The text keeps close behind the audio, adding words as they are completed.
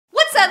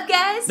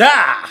guys?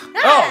 Ah!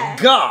 Oh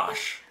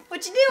gosh.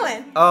 What you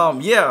doing?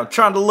 Yeah,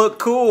 trying to look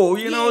cool,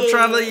 you know,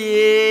 trying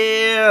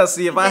to,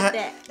 see, if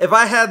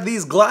I had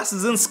these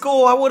glasses in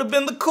school, I would have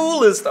been the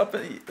coolest.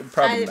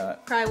 Probably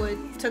not. Probably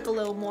would took a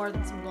little more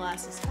than some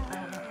glasses. I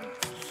don't know.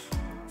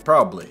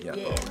 Probably,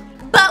 yeah.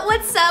 But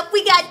what's up?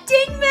 We got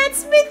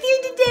DangMattSmith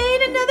here today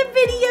in another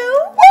video.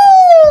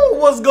 Woo!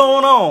 What's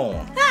going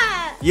on?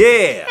 Hi.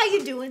 Yeah. How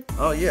you doing?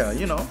 Oh yeah,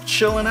 you know,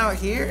 chilling out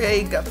here.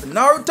 Hey, got the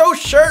Naruto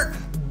shirt.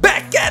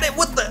 Back at it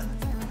with the...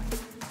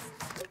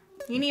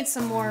 You need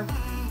some more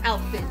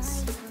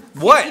outfits.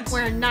 What? You keep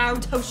wearing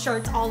Naruto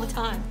shirts all the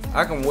time.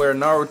 I can wear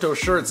Naruto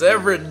shirts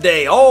every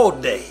day, all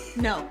day.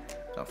 No.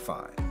 I'm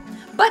fine.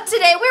 But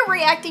today we're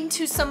reacting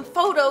to some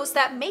photos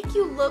that make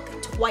you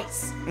look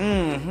twice.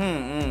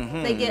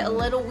 They get a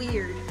little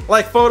weird.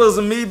 Like photos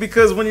of me,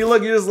 because when you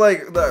look, you're just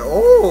like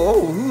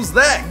oh, who's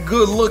that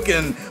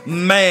good-looking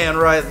man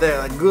right there?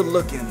 Like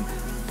good-looking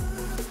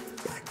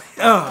black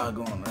man. Oh,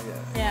 go on,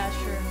 Yeah,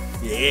 sure.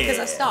 Yeah. Because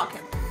I stalk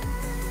him.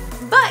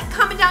 But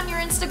comment down your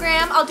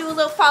Instagram. I'll do a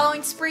little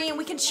following spree, and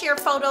we can share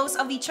photos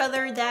of each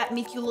other that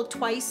make you look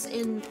twice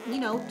and, you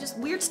know, just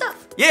weird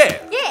stuff. Yeah.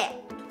 Yeah.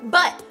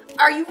 But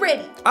are you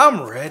ready?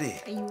 I'm ready.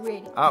 Are you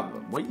ready?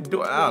 What you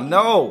doing?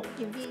 No.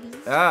 You ready?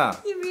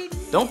 You ready?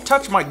 Don't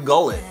touch my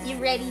gullet. You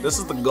ready? This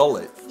is the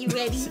gullet. You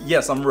ready?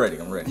 Yes, I'm ready.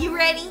 I'm ready. You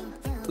ready?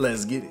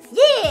 Let's get it.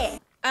 Yeah.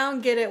 I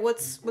don't get it.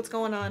 What's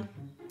going on?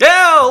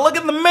 Ew, look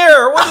in the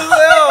mirror. What is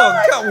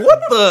that? God,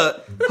 what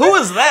the? Who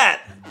is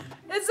that?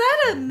 Is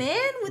that a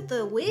man with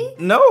a wig?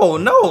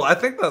 No, I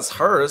think that's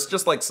her. It's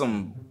just like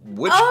some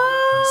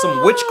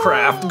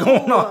witchcraft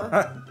going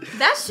on.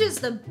 That's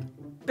just a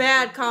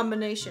bad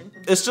combination.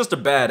 It's just a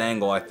bad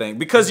angle, I think,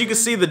 because you can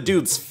see the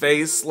dude's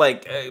face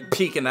like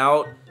peeking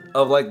out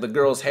of like the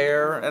girl's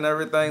hair and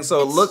everything.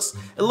 So it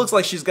looks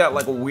like she's got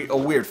like a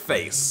weird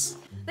face.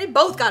 They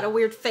both got a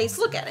weird face.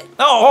 Look at it.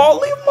 Oh,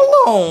 leave them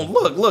alone.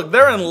 Look,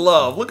 they're in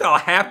love. Look how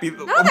happy.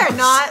 No, they're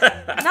not.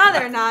 No,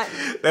 they're not.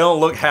 They don't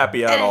look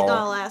happy at all. It ain't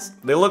gonna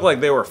last. They look like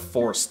they were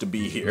forced to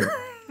be here.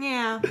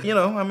 Yeah. You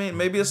know, I mean,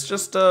 maybe it's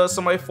just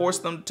somebody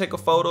forced them to take a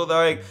photo.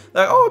 They're like,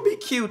 oh, it'd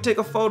be cute, take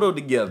a photo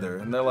together.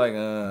 And they're like,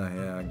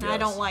 yeah, I guess. I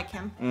don't like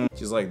him.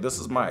 She's like, this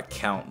is my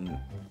accountant.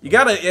 You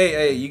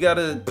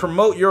gotta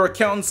promote your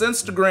accountant's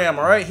Instagram,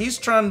 all right? He's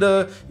trying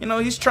to,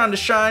 he's trying to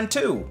shine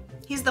too.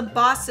 He's the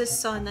boss's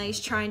son that he's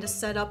trying to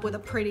set up with a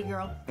pretty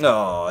girl.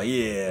 Oh,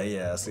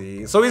 yeah,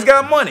 see? So he's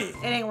got money.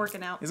 It ain't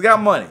working out. He's got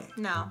money.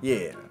 No.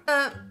 Yeah.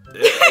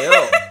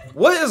 Ew.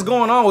 What is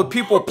going on with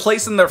people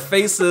placing their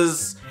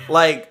faces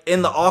like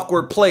in the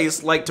awkward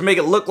place, like to make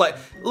it look like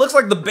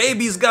the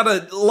baby's got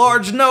a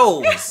large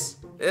nose?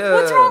 Yeah.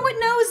 What's wrong with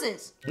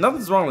noses?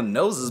 Nothing's wrong with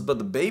noses, but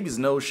the baby's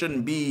nose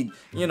shouldn't be,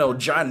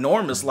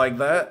 ginormous like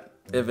that.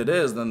 If it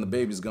is, then the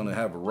baby's gonna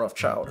have a rough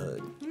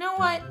childhood. You know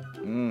what?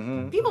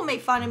 People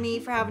make fun of me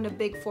for having a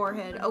big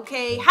forehead,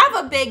 okay?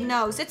 Have a big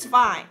nose, it's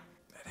fine.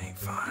 That ain't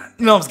fine.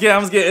 No, I'm just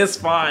kidding. It's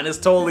fine. It's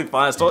totally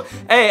fine.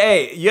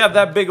 Hey, you have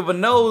that big of a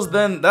nose,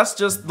 then that's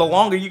just the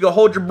longer you can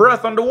hold your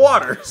breath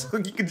underwater. So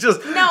you can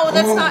just... No,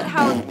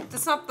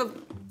 that's not the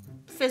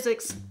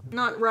physics.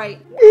 Not right.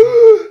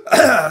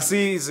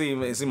 see,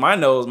 my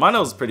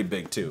nose is pretty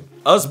big too.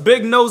 Us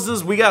big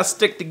noses, we gotta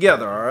stick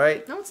together, all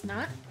right? No, it's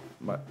not.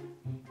 But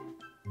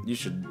you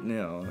should,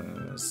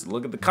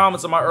 look at the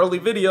comments of my early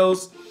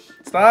videos.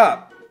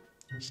 Stop.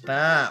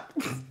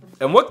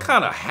 And what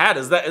kind of hat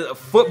is that? A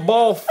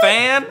football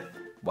fan?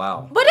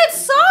 Wow. But it's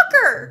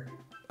soccer.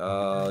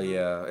 Oh,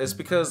 yeah. It's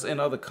because in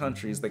other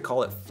countries, they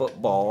call it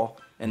football.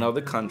 In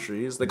other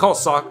countries, they call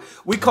soccer.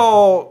 We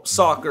call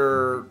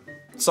soccer,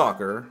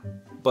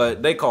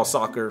 but they call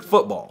soccer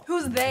football.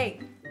 Who's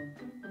they?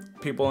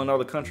 People in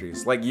other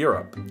countries, like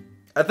Europe.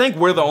 I think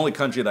we're the only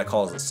country that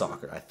calls it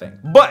soccer, I think.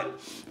 But,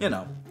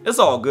 it's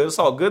all good. It's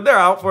all good. They're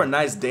out for a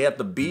nice day at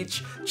the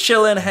beach,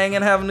 chilling,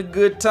 hanging, having a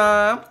good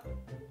time.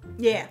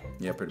 Yeah.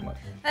 Yeah, pretty much.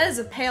 That is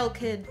a pale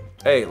kid.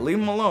 Hey, leave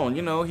him alone.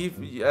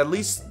 He at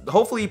least,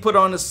 hopefully he put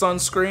on his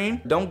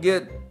sunscreen. Don't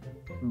get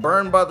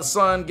burned by the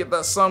sun, get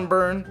that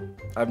sunburn.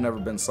 I've never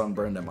been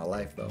sunburned in my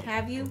life, though.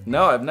 Have you?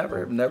 No, I've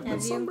never been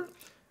sunburned.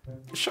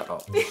 Shut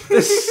up.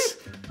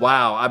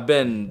 Wow, I've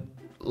been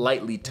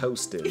lightly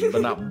toasted,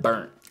 but not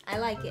burnt. I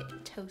like it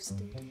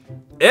toasted.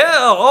 Ew!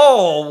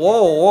 Oh,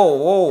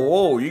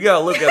 whoa! You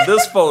gotta look at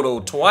this photo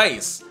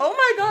twice. Oh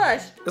my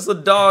gosh! It's a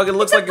dog. It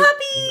looks like a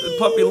puppy. The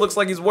puppy looks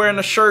like he's wearing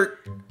a shirt.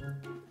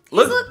 He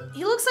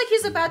looks like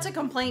he's about to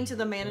complain to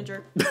the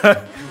manager.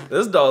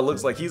 This dog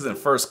looks like he's in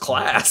first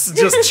class,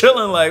 just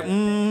chilling like.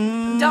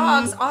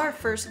 Dogs are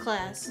first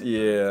class.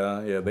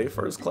 Yeah, they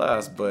first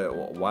class,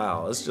 but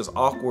wow, it's just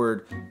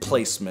awkward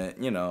placement.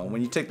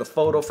 When you take the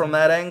photo from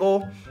that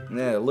angle,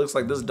 yeah, it looks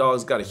like this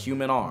dog's got a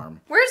human arm.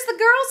 Where's the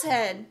girl's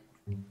head?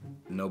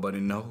 Nobody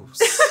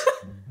knows.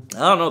 I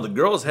don't know, the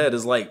girl's head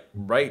is like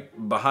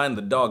right behind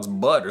the dog's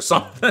butt or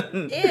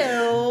something.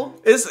 Ew.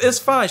 It's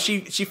fine. She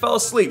fell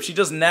asleep. She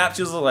just napped.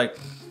 She was like,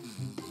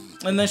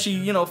 and then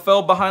she,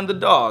 fell behind the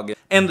dog.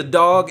 And the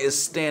dog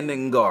is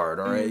standing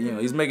guard, all right?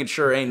 He's making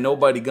sure ain't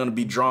nobody gonna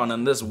be drawn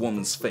on this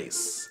woman's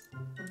face.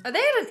 Are they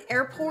at an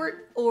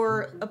airport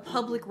or a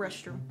public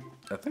restroom?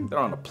 I think they're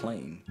on a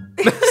plane.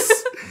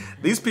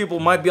 These people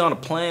might be on a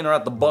plane or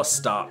at the bus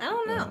stop. I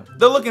don't know.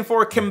 They're looking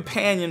for a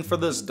companion for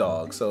this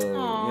dog. So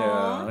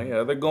Aww.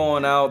 yeah, they're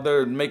going out,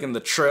 they're making the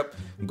trip,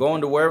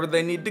 going to wherever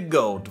they need to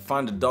go to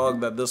find a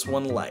dog that this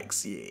one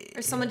likes. Yeah.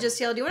 Or someone just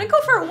yelled, "You want to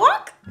go for a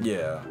walk?"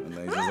 Yeah. And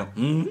they just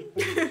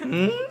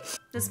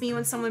That's me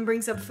when someone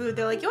brings up food.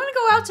 They're like, "You want to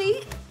go out to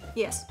eat?"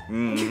 Yes.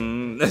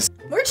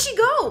 Where'd she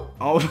go?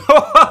 Oh,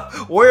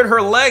 where'd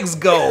her legs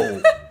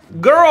go?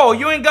 Girl,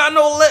 you ain't got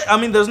no leg. I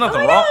mean, there's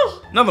nothing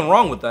nothing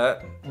wrong with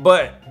that.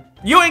 But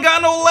you ain't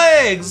got no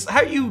legs.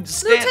 How you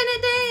stand?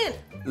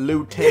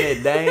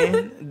 Lieutenant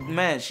Dan?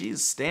 Man,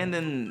 she's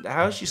standing.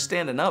 How is she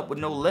standing up with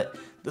no leg?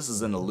 This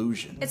is an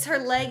illusion. It's her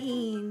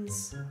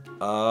leggings.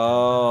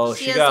 Oh,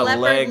 she has got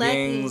leopard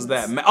leggings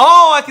that.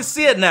 Oh, I can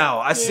see it now.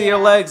 I see her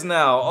Yeah. legs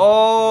now.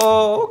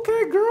 Oh,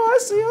 okay, girl. I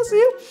see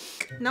it.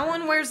 No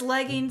one wears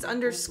leggings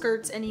under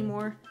skirts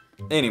anymore.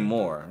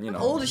 Anymore, you know.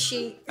 How old is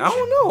she? I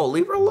don't know.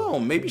 Leave her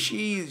alone. Maybe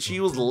she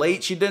was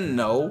late. She didn't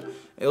know.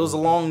 It was a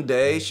long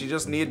day. She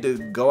just needed to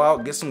go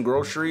out, get some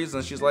groceries,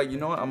 and she's like, you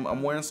know what?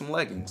 I'm wearing some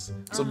leggings.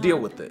 So deal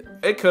with it.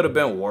 It could have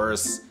been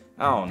worse.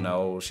 I don't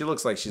know. She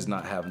looks like she's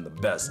not having the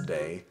best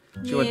day.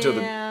 She went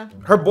to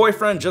her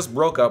boyfriend just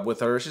broke up with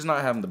her. She's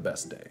not having the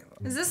best day.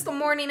 Is this the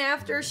morning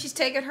after she's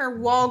taking her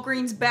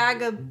Walgreens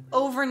bag of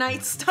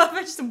overnight stuff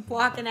and she's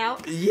walking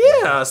out?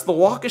 Yeah, it's the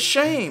walk of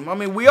shame. I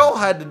mean, we all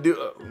had to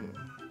do.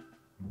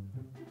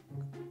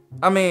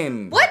 I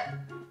mean, What?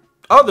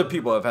 other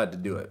people have had to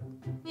do it.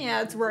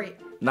 Yeah, that's right.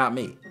 Not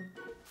me.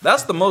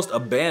 That's the most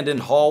abandoned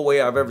hallway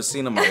I've ever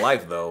seen in my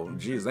life, though.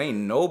 Jeez, ain't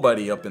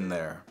nobody up in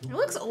there. It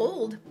looks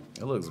old.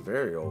 It looks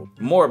very old.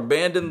 More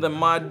abandoned than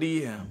my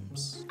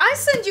DMs. I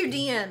send you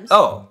DMs.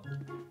 Oh.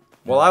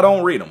 Well, I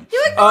don't read them.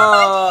 You ignore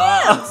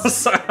my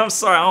DMs. I'm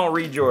sorry, I don't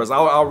read yours.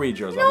 I'll read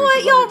yours. You know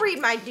what? Y'all read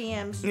my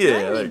DMs.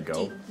 Yeah, there you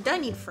go. I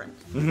need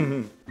friends.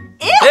 Ew,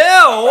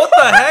 what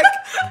the heck?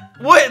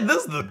 What?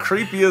 This is the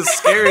creepiest,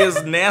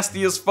 scariest,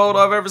 nastiest photo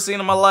I've ever seen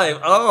in my life.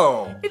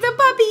 Oh. It's a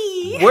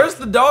puppy. Where's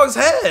the dog's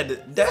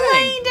head? Dang.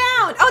 Laying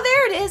down. Oh,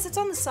 there it is. It's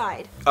on the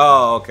side.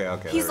 Oh, okay.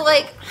 He's there we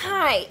like,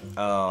 hi. go.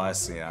 Oh, I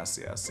see.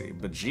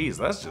 But geez,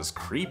 that's just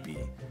creepy.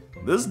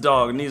 This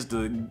dog needs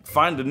to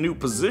find a new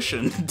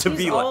position to He's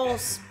be all like.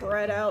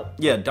 spread out.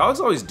 Yeah, dogs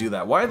always do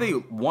that. Why do they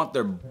want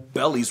their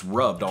bellies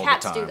rubbed all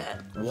Cats the time? do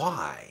that.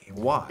 Why?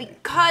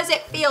 Because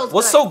it feels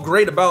What's good. so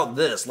great about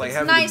this? Like It's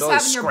having nice the belly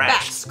having your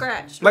back scratched.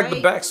 scratched, Like right?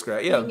 the back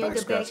scratch. Yeah, the Yeah, back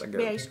scratch. I get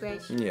back it.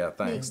 scratch. Yeah,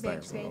 thanks.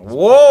 Back scratch.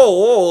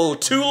 Whoa,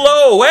 too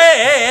low.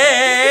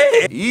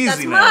 Hey. Easy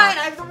That's now. mine.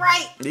 I'm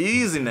right.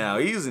 Easy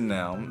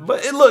now.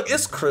 But look,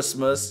 it's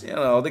Christmas. You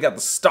know, they got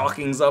the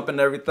stockings up and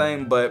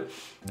everything. But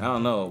I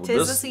don't know. With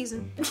Tis the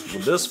season.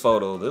 with this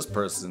photo, this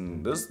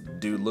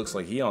dude looks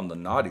like he on the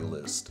naughty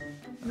list.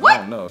 What? I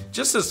don't know.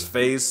 Just his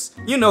face.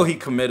 You know he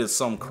committed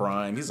some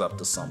crime. He's up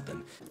to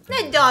something.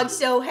 That dog's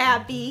so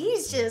happy.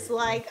 He's just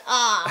like,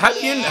 ah. How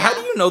do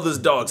you know this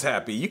dog's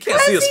happy? You can't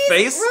see his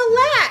face.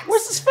 Relax.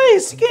 Where's his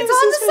face? You can't It's even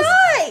on see the his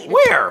face. side.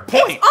 Where?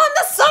 Point. It's on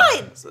the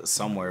side. It's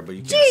somewhere, but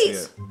you can't see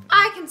Jeez, it.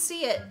 I can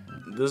see it.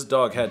 This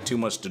dog had too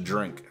much to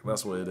drink.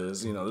 That's what it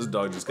is. You know, this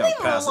dog just got Leave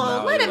him passing alone.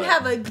 out. Let He's him like,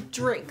 have a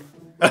drink.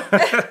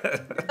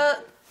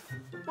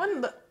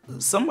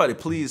 Somebody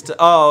please.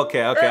 Oh,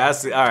 okay. I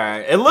see. All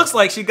right. It looks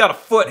like she got a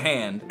foot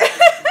hand.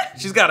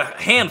 She's got a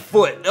hand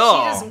foot. Oh.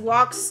 She just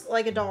walks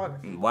like a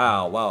dog.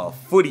 Wow.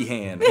 Footy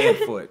hand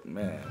foot.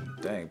 Man,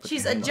 dang. put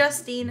She's your hand up.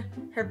 adjusting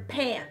her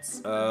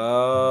pants.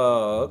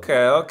 Oh,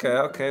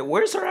 okay.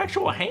 Where's her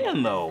actual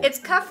hand though? It's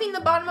cuffing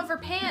the bottom of her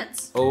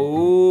pants.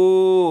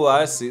 Oh,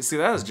 I see. See,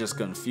 that is just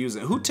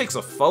confusing. Who takes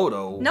a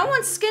photo? No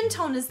one's skin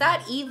tone is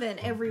that even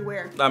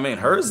everywhere. I mean,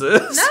 hers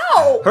is.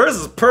 No! Hers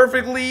is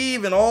perfectly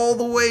even all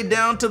the way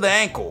down to the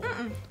ankle.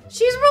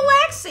 She's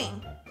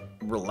relaxing.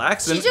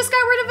 Relaxing. She just got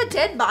rid of a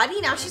dead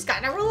body. Now she's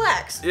gotta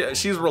relax. Yeah,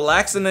 she's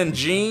relaxing in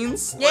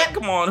jeans. Yep. Like,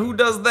 come on, who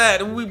does that?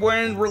 Who we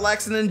wearing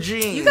relaxing in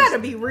jeans? You gotta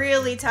be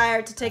really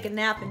tired to take a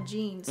nap in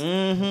jeans.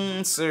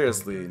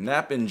 Seriously,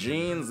 nap in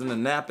jeans and a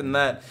nap in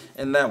that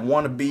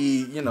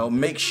wannabe, you know,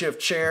 makeshift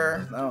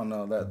chair. I don't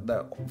know, that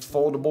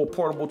foldable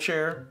portable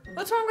chair.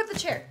 What's wrong with the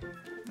chair?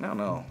 I don't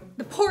know.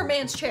 The poor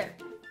man's chair.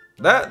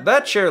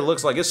 That chair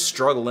looks like it's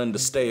struggling to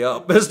stay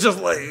up. It's just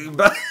like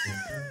that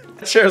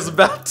chair's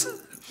about to.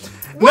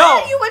 Why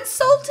are you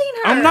insulting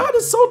her? I'm not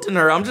insulting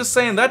her. I'm just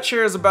saying that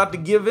chair is about to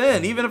give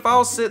in. Even if I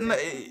was sitting,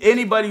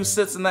 anybody who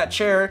sits in that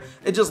chair,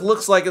 it just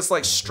looks like it's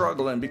like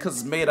struggling because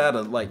it's made out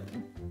of like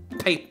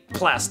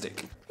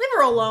plastic. Leave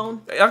her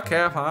alone. Okay,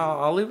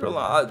 I'll leave her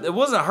alone. It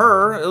wasn't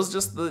her. It was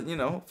just the, you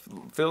know,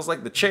 feels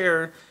like the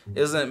chair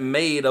isn't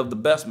made of the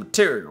best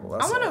material.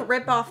 I want to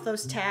rip off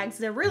those tags.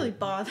 They're really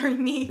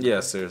bothering me. Yeah,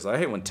 seriously. I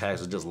hate when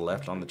tags are just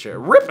left on the chair.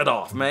 Rip it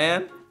off,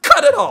 man.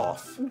 Cut it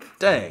off.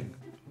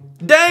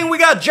 Dang, we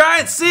got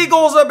giant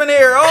seagulls up in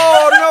here.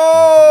 Oh,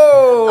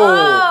 no.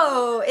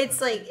 Oh, it's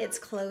like it's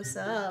close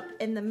up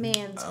and the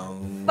man's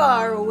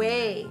far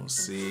away.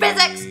 See,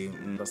 Physics.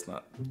 That's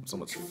not so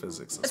much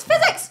physics. It's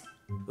physics.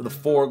 the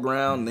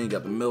foreground, and then you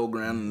got the middle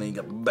ground, and then you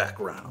got the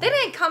background. They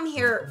didn't come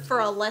here for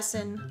a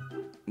lesson.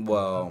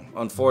 Well,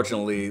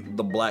 unfortunately,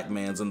 the black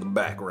man's in the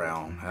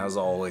background, as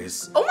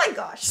always. Oh my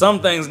gosh.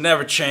 Some things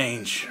never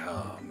change.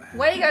 Oh, man.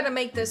 Why do you gotta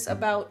make this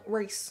about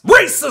race?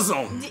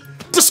 Racism!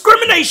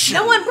 Discrimination!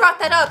 No one brought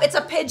that up. It's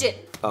a pigeon.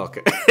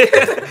 Okay.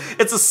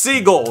 It's a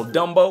seagull,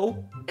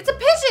 Dumbo. It's a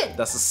pigeon.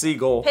 That's a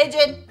seagull.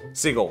 Pigeon.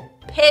 Seagull.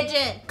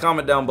 Pigeon.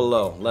 Comment down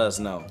below. Let us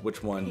know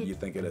which one you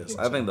think it is.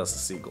 I think that's a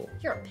seagull.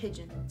 You're a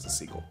pigeon. It's a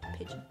seagull.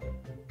 Pigeon.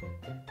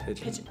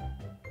 Pigeon.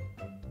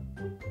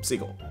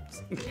 Seagull.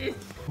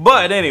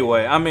 But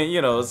anyway, I mean,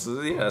 you know,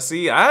 yeah,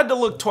 see, I had to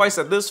look twice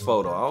at this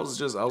photo. I was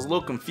a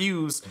little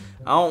confused.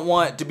 I don't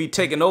want to be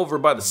taken over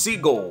by the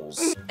seagulls.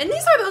 And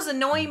these are those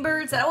annoying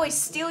birds that always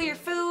steal your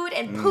food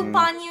and poop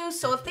on you.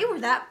 So if they were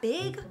that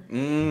big,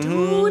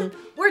 dude,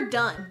 we're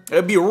done.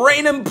 It'd be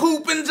raining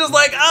poop and just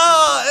like,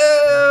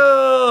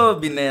 oh, ew.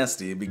 It'd be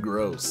nasty. It'd be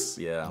gross.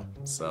 Yeah,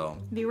 so.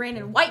 It'd be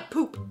raining white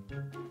poop.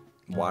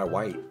 Why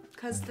white?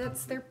 Because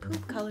that's their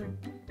poop color.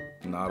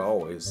 Not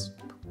always.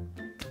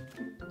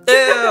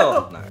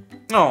 Ew.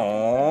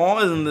 Aw,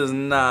 isn't this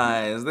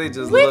nice? They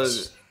just look.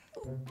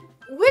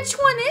 Which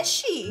one is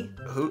she?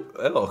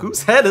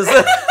 Whose head is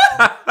it?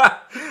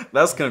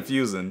 That's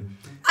confusing.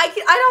 I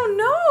don't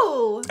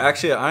know.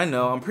 Actually, I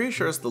know. I'm pretty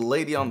sure it's the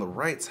lady on the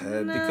right's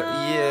head.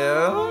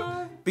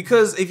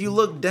 Because if you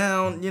look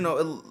down, you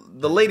know,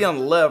 the lady on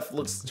the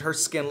left her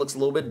skin looks a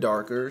little bit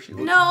darker.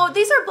 No,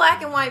 these are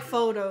black and white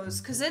photos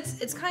because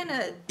it's kind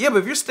of. Yeah, but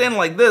if you're standing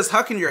like this,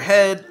 how can your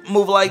head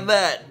move like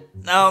that?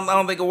 I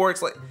don't think it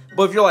works like.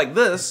 But if you're like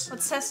this,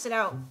 let's test it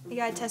out. You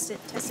gotta test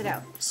it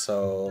out.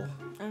 So.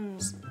 I'm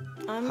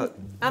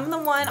the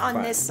one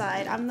on this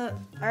side. All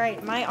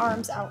right, my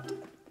arm's out.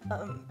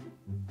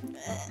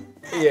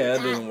 Yeah,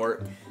 it doesn't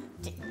work.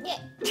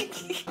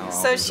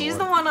 So she's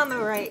the one on the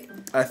right.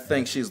 I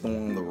think she's the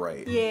one on the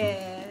right.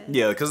 Yeah.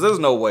 Yeah, because there's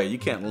no way. You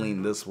can't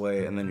lean this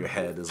way and then your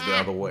head is the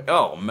other way.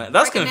 Oh, man.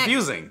 That's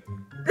confusing.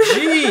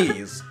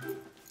 Jeez.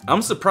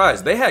 I'm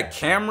surprised. They had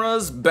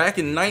cameras back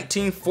in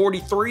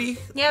 1943.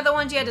 Yeah, the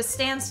ones you had to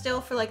stand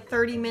still for like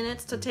 30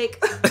 minutes to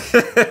take.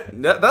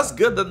 That's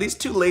good that these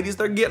two ladies,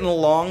 they're getting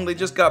along. They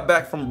just got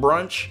back from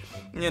brunch,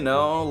 you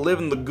know,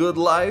 living the good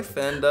life,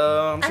 and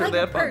I'm sure they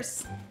had fun.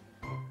 Purse.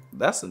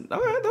 That's nice.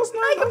 That's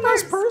a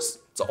nice purse.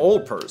 It's an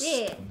old purse.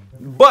 Yeah.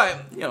 But,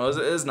 you know,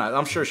 it's nice.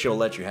 I'm sure she'll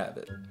let you have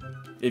it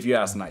if you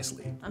ask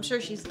nicely. I'm sure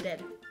she's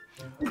dead.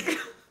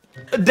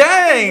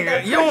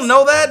 Dang! You don't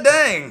know that?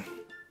 Dang.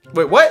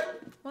 Wait, what?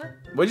 What?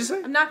 What'd you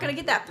say? I'm not gonna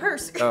get that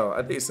purse. Oh,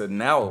 I think you said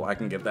now I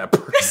can get that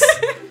purse.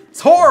 It's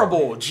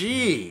horrible.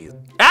 Jeez.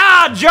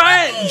 Ah,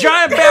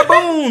 giant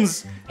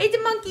baboons. Ate the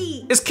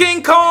monkey. It's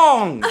King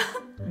Kong.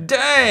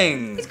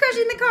 Dang. He's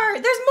crashing the car.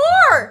 There's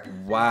more.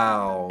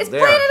 Wow. It's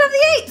Planet of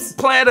the Apes.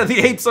 Planet of the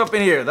Apes up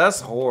in here. That's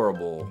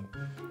horrible.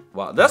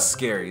 Wow, that's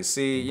scary.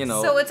 See, you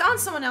know. So it's on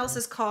someone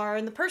else's car,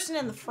 and the person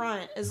in the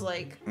front is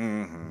like,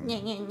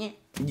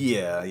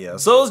 Yeah.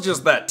 So it's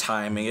just that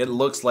timing. It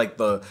looks like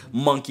the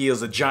monkey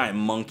is a giant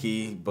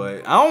monkey,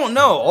 but I don't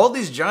know. All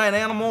these giant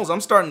animals,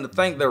 I'm starting to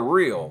think they're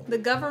real. The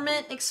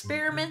government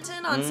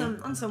experimenting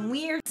on some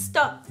weird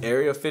stuff.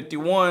 Area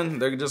 51,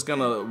 they're just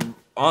gonna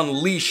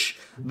unleash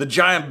the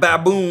giant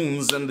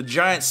baboons and the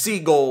giant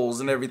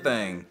seagulls and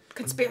everything.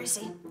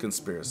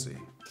 Conspiracy.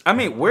 I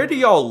mean, where do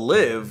y'all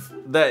live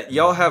that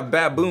y'all have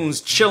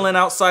baboons chilling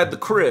outside the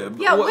crib?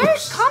 Yeah,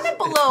 comment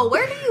below.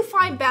 Where do you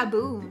find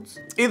baboons?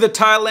 Either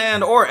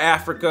Thailand or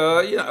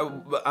Africa. You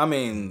know, I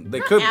mean,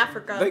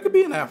 Africa. They could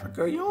be in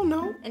Africa. You don't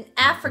know. In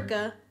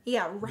Africa, you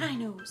got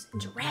rhinos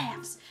and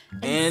giraffes.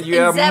 And you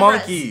have zebras.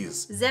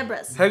 monkeys.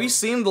 Zebras. Have you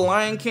seen The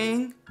Lion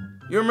King?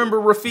 You remember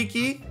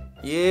Rafiki?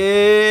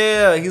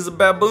 Yeah, he's a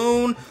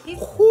baboon.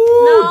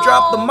 No,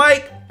 drop the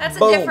mic. That's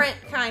Boom. a different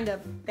kind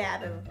of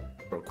baboon.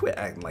 Bro, quit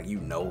acting like you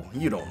know.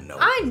 You don't know.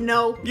 I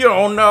know. You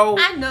don't know.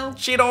 I know.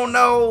 She don't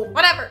know.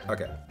 Whatever.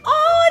 Okay.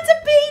 Oh, it's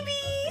a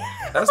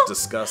baby. That's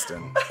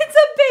disgusting. It's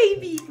a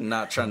baby. I'm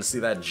not trying to see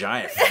that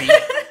giant feet.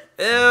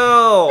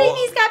 Ew.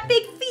 Baby's got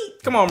big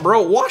feet. Come on,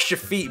 bro. Wash your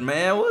feet,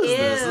 man. What is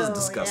this? This is Ew,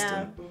 disgusting.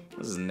 yeah.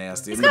 This is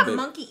nasty. He's got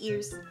monkey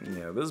ears.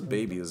 Yeah, this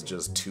baby is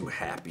just too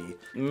happy.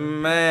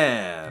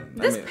 Man.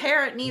 This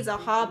parent needs a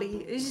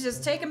hobby. He's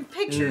just taking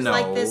pictures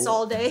like this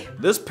all day.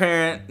 This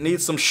parent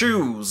needs some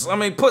shoes. I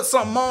mean, put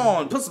something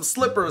on. Put some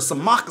slippers,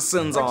 some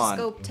moccasins on. Just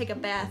go take a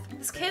bath.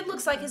 This kid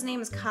looks like his name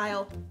is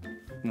Kyle.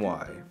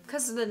 Why?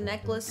 Because of the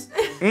necklace.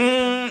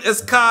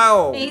 It's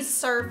Kyle. He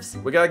surfs.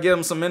 We gotta give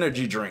him some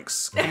energy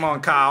drinks. Come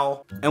on,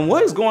 Kyle. And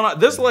what is going on?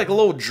 There's like a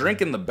little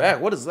drink in the back.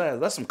 What is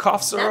that? That's some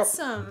cough syrup?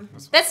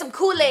 That's some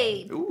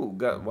Kool-Aid. Ooh,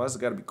 why's it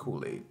gotta be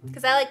Kool-Aid?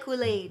 Because I like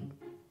Kool-Aid.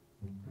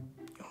 You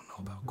don't know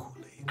about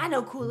Kool-Aid. I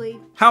know Kool-Aid.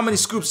 How many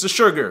scoops of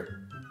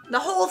sugar? The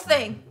whole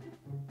thing.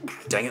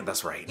 Dang it,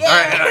 that's right.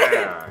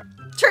 Yeah.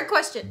 Trick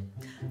question.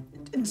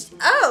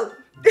 Oh.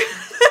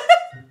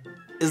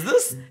 Is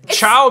this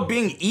child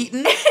being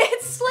eaten?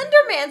 It's Slender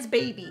Man's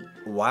baby.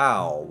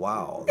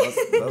 Wow.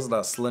 That's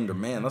not Slender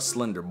Man. That's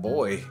Slender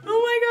Boy.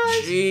 Oh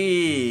gosh.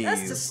 Jeez.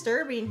 That's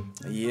disturbing.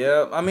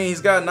 Yeah, I mean,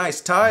 he's got a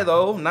nice tie,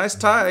 though. Nice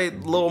tie,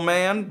 little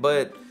man,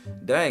 but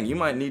dang, you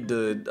might need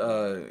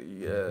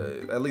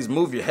to at least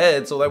move your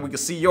head so that we can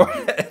see your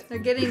head. They're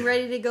getting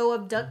ready to go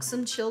abduct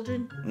some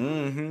children.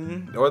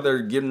 Mm-hmm. Or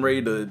they're getting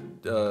ready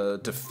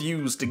to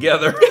fuse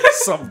together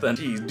something.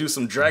 Jeez, do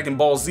some Dragon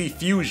Ball Z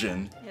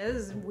fusion. Yeah,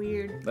 this is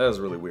weird. That is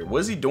really weird. What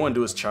is he doing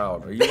to his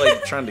child? Are you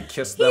like trying to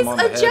kiss them on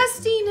the head? He's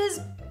adjusting his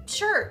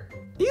shirt.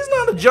 He's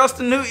not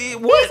adjusting. What?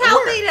 He's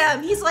helping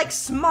him. He's like,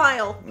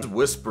 smile. He's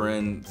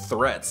whispering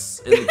threats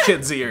in the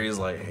kid's ear. He's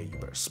like, hey, you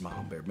better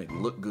smile, better make me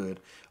look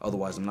good.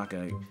 Otherwise, I'm not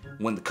going to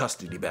win the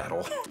custody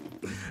battle.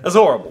 That's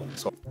horrible.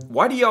 So,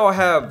 why do y'all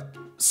have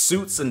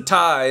suits and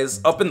ties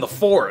up in the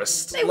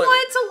forest? They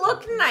want to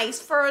look nice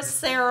for a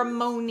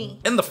ceremony.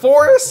 In the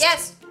forest?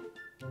 Yes.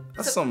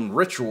 That's some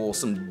ritual,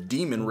 some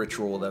demon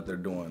ritual that they're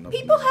doing.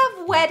 People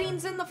have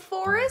weddings in the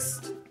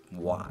forest.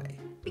 Why?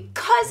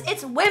 Because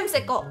it's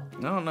whimsical.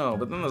 No,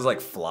 but then there's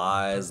like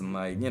flies and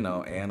like, you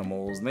know,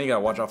 animals. And then you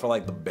gotta watch out for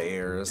like the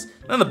bears.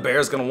 Then the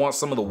bear's gonna want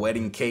some of the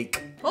wedding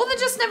cake. Well, then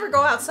just never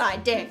go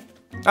outside, Dang.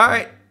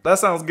 Alright, that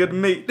sounds good to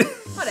me.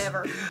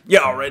 Whatever. You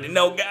already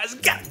know, guys.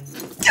 Get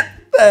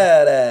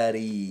that out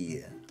of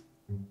here.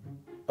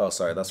 Oh,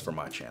 sorry, that's for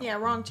my channel. Yeah,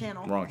 wrong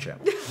channel. Wrong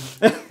channel.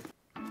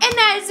 And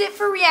that is it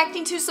for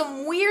reacting to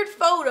some weird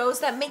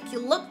photos that make you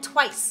look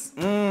twice.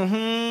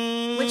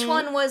 Mm-hmm. Which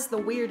one was the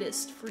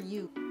weirdest for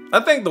you? I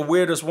think the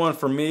weirdest one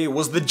for me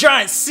was the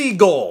giant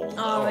seagull.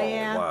 Oh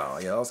yeah. Wow,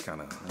 yeah, that was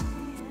kind of...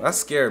 That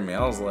scared me.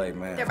 I was like,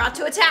 man. They're about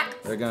to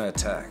attack. They're gonna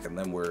attack, and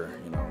then we're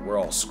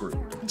all screwed.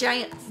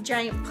 Giant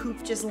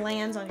poop just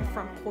lands on your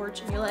front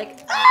porch, and you're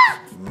like,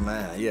 ah!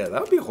 Man, yeah,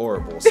 that would be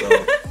horrible.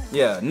 So,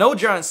 yeah, no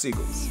giant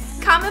seagulls.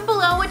 Comment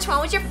below which one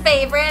was your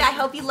favorite. I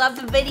hope you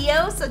loved the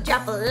video, so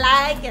drop a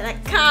like and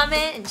a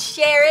comment and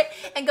share it.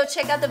 And go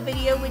check out the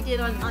video we did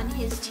on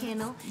his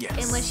channel.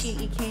 Yes. Unless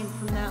you came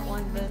from that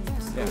one, then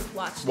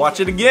just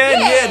watch it again.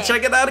 Yeah,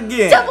 check it out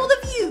again. Double the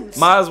views.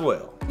 Might as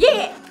well.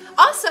 Yeah.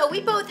 Also, we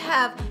both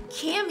have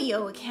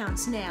Cameo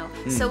accounts now,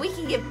 so we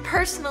can give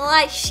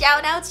personalized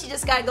shout-outs. You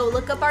just gotta go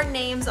look up our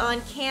names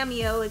on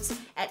Cameo. It's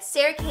at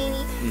Sarah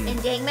Kaynee and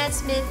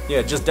DangMattSmith.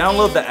 Yeah, just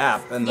download the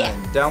app and then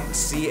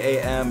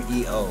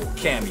Cameo,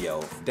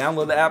 Cameo.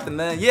 Download the app and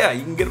then, yeah,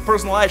 you can get a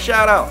personalized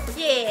shout-out.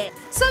 Yeah.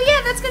 So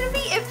yeah, that's gonna be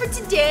it for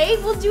today.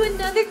 We'll do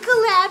another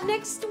collab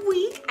next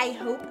week. I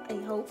hope,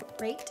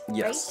 right?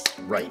 Yes,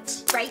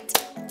 right.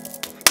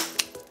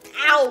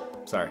 Ow.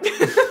 Sorry.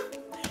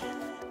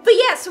 But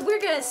yeah, so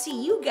we're gonna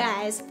see you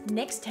guys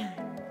next time.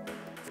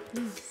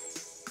 Peace.